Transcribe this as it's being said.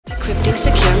Encrypting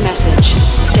secure message.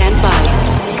 Stand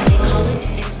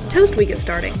by. Toast Week is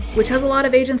starting, which has a lot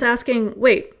of agents asking,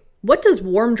 wait, what does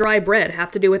warm, dry bread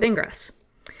have to do with Ingress?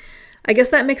 I guess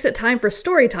that makes it time for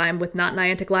story time with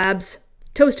NotNiantic Labs'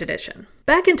 Toast Edition.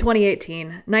 Back in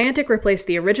 2018, Niantic replaced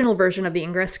the original version of the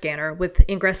Ingress scanner with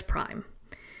Ingress Prime.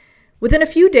 Within a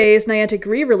few days, Niantic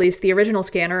re-released the original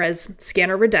scanner as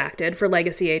Scanner Redacted for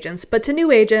legacy agents, but to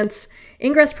new agents,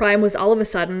 Ingress Prime was all of a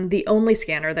sudden the only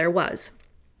scanner there was.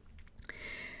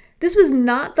 This was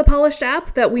not the polished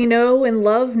app that we know and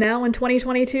love now in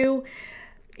 2022.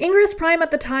 Ingress Prime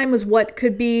at the time was what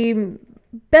could be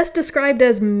best described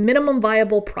as minimum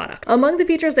viable product. Among the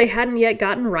features they hadn't yet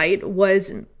gotten right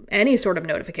was any sort of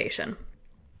notification.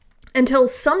 Until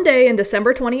someday in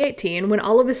December 2018, when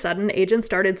all of a sudden agents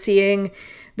started seeing,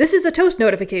 "This is a Toast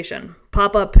notification,"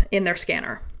 pop up in their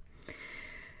scanner.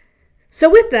 So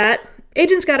with that,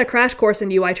 agents got a crash course in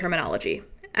UI terminology.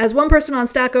 As one person on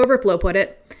Stack Overflow put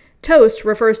it, Toast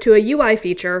refers to a UI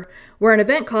feature where an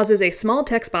event causes a small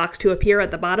text box to appear at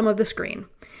the bottom of the screen.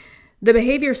 The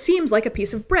behavior seems like a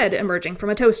piece of bread emerging from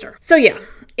a toaster. So yeah,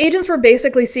 agents were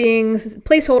basically seeing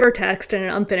placeholder text in an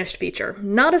unfinished feature.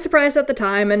 Not a surprise at the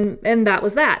time, and that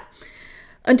was that.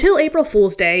 Until April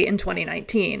Fool's Day in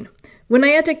 2019, when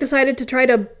Niantic decided to try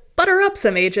to butter up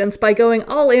some agents by going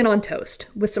all in on Toast,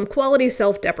 with some quality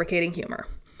self-deprecating humor.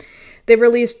 They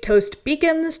released Toast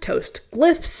Beacons, Toast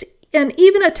Glyphs, and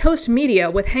even a Toast Media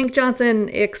with Hank Johnson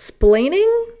explaining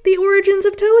the origins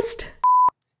of Toast.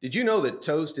 Did you know that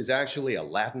toast is actually a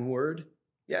Latin word?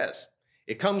 Yes.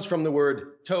 It comes from the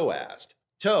word toast.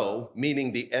 Toe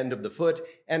meaning the end of the foot,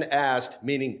 and ast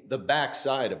meaning the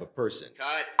backside of a person.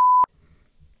 Cut.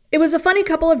 It was a funny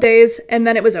couple of days, and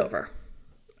then it was over.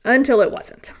 Until it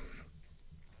wasn't.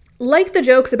 Like the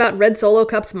jokes about Red Solo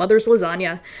Cup's mother's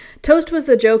lasagna, Toast was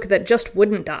the joke that just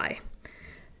wouldn't die.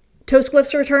 Toast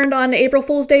Glyphs returned on April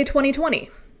Fool's Day 2020.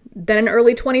 Then in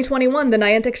early 2021, the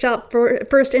Niantic shop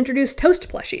first introduced Toast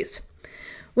plushies.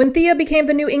 When Thea became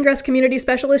the new Ingress community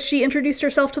specialist, she introduced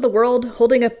herself to the world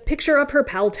holding a picture of her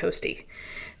pal Toasty.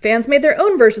 Fans made their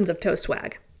own versions of Toast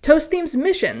swag. Toast-themed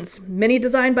missions, many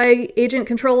designed by Agent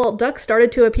Control-Alt-Duck, started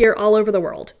to appear all over the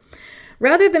world.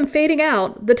 Rather than fading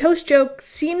out, the Toast joke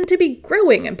seemed to be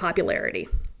growing in popularity.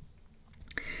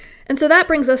 And so that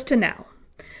brings us to now.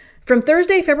 From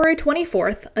Thursday, February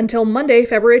 24th until Monday,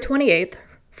 February 28th,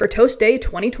 for Toast Day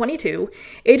 2022,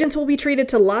 agents will be treated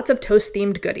to lots of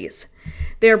Toast-themed goodies.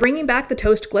 They are bringing back the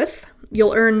Toast Glyph.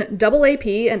 You'll earn double AP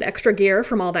and extra gear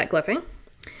from all that glyphing.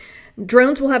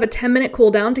 Drones will have a 10-minute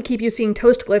cooldown to keep you seeing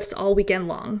Toast Glyphs all weekend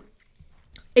long.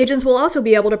 Agents will also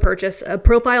be able to purchase a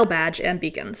profile badge and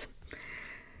beacons.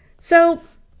 So,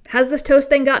 has this Toast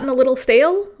thing gotten a little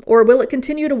stale, or will it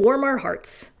continue to warm our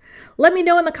hearts? Let me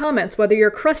know in the comments whether you're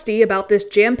crusty about this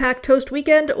jam-packed Toast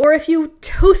weekend or if you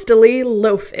toastily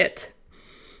loaf it.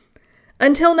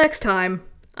 Until next time,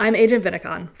 I'm Agent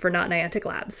Vinicon for NotNiantic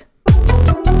Labs.